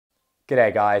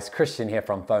G'day guys, Christian here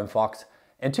from Phone Fox.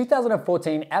 In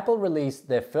 2014, Apple released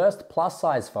their first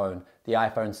plus-size phone, the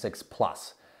iPhone 6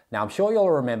 Plus. Now I'm sure you'll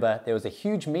remember there was a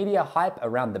huge media hype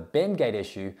around the bend gate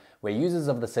issue where users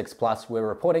of the 6 Plus were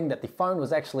reporting that the phone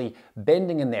was actually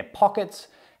bending in their pockets,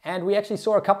 and we actually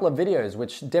saw a couple of videos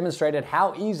which demonstrated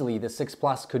how easily the 6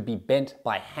 Plus could be bent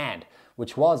by hand,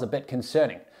 which was a bit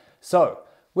concerning. So,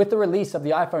 with the release of the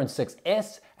iPhone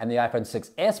 6s and the iPhone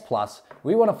 6s Plus,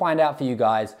 we want to find out for you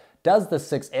guys, does the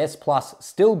 6s Plus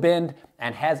still bend,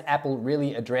 and has Apple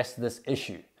really addressed this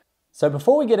issue? So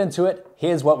before we get into it,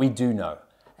 here's what we do know.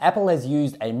 Apple has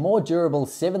used a more durable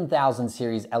 7000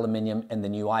 series aluminium in the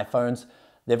new iPhones.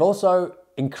 They've also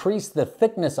increased the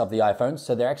thickness of the iPhones,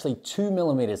 so they're actually 2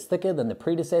 millimeters thicker than the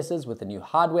predecessors with the new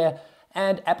hardware.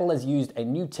 And Apple has used a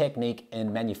new technique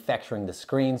in manufacturing the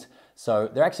screens. So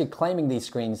they're actually claiming these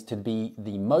screens to be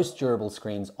the most durable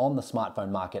screens on the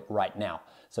smartphone market right now.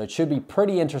 So it should be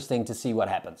pretty interesting to see what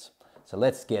happens. So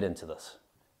let's get into this.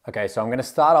 Okay, so I'm gonna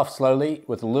start off slowly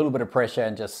with a little bit of pressure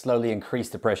and just slowly increase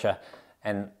the pressure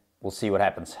and we'll see what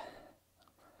happens.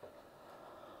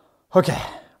 Okay,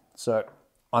 so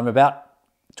I'm about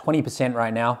 20%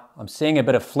 right now. I'm seeing a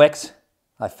bit of flex.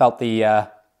 I felt the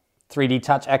 3D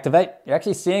touch activate. You're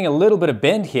actually seeing a little bit of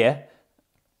bend here.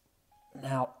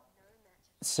 Now,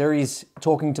 Siri's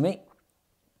talking to me,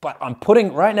 but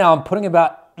right now I'm putting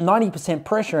about 90%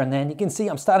 pressure, and then you can see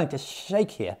I'm starting to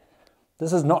shake here.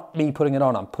 This is not me putting it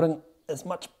on. I'm putting as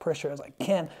much pressure as I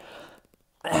can.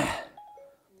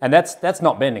 And that's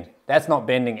not bending. That's not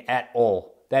bending at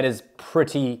all. That is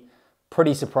pretty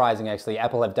surprising actually.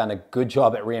 Apple have done a good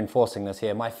job at reinforcing this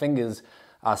here. My fingers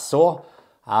are sore.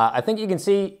 I think you can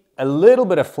see a little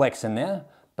bit of flex in there,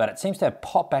 but it seems to have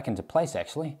popped back into place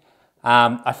actually.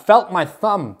 I felt my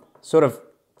thumb sort of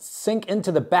sink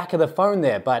into the back of the phone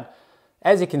there, but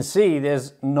as you can see,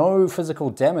 there's no physical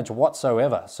damage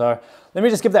whatsoever. So let me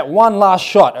just give that one last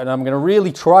shot, and I'm gonna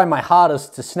really try my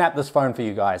hardest to snap this phone for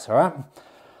you guys, all right?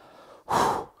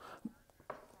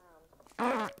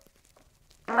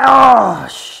 Oh,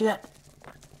 shit.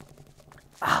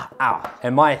 Ow.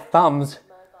 And my thumbs,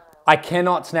 I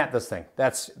cannot snap this thing.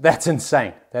 That's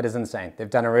insane. That is insane. They've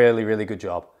done a really good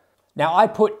job. Now I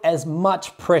put as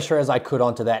much pressure as I could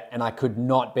onto that, and I could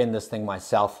not bend this thing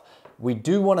myself. We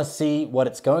do want to see what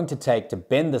it's going to take to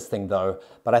bend this thing though,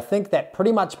 but I think that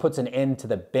pretty much puts an end to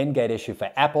the bend gate issue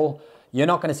for Apple. You're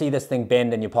not going to see this thing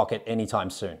bend in your pocket anytime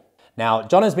soon. Now,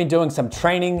 John has been doing some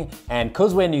training, and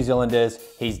because we're New Zealanders,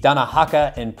 he's done a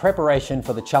haka in preparation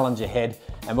for the challenge ahead,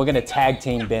 and we're going to tag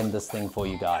team bend this thing for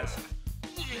you guys.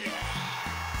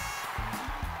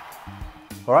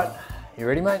 All right, you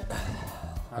ready, mate?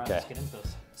 Okay, let's get into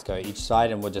this. Let's go each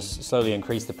side and we'll just slowly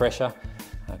increase the pressure.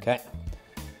 Okay,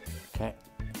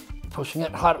 pushing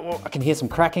it hard. Oh, I can hear some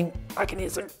cracking. I can hear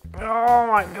some, oh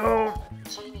my God.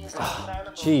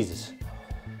 Oh, Jesus,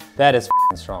 that is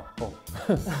strong. Oh.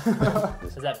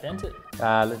 Has that bent it?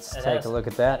 Let's take a look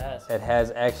at that. It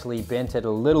has actually bent it a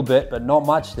little bit, but not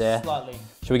much there. Slightly.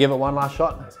 Should we give it one last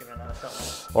shot? Let's give it another shot,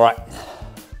 mate. All right.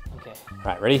 Okay. All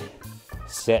right, ready,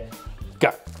 set,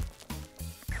 go.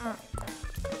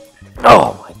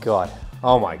 Oh my God.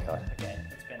 Oh my God. Okay,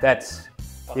 it's bent.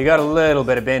 You got a little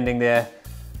bit of bending there,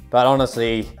 but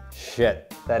honestly,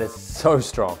 shit, that is so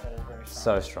strong. That is very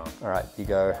So strong. All right, you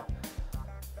go.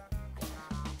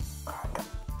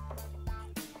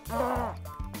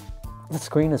 The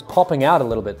screen is popping out a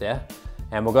little bit there,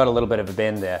 and we've got a little bit of a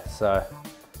bend there, so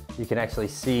you can actually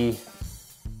see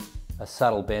a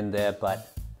subtle bend there,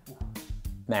 but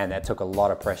man, that took a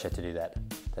lot of pressure to do that.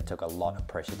 That took a lot of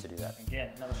pressure to do that. Again,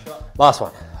 another shot. Last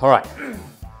one. All right.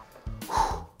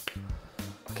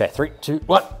 Okay, 3, 2,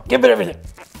 1. Give it everything.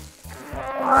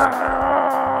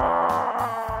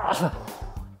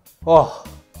 Oh.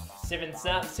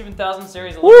 7,000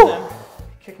 series aluminum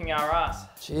kicking our ass.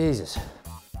 Jesus.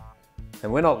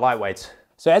 And we're not lightweights.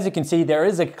 So as you can see, there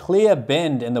is a clear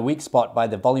bend in the weak spot by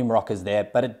the volume rockers there,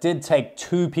 but it did take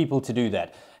 2 people to do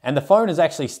that. And the phone is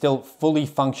actually still fully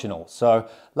functional. So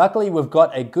luckily we've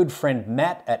got a good friend,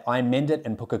 Matt at iMendit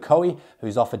in Pukekohe,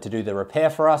 who's offered to do the repair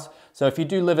for us. So if you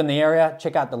do live in the area,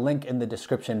 check out the link in the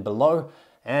description below.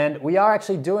 And we are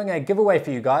actually doing a giveaway for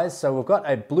you guys. So we've got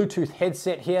a Bluetooth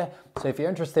headset here. So if you're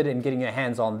interested in getting your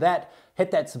hands on that,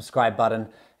 hit that subscribe button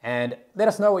and let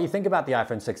us know what you think about the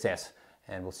iPhone 6s.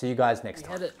 And we'll see you guys next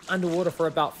time. We had it underwater for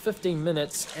about 15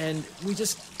 minutes and we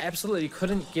just absolutely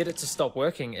couldn't get it to stop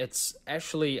working. It's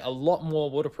actually a lot more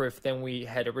waterproof than we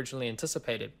had originally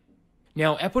anticipated.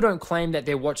 Now, Apple don't claim that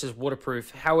their watch is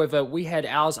waterproof. However, we had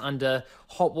ours under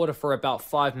hot water for about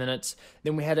 5 minutes.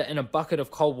 Then we had it in a bucket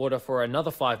of cold water for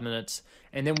another 5 minutes.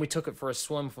 And then we took it for a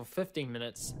swim for 15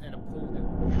 minutes in a pool.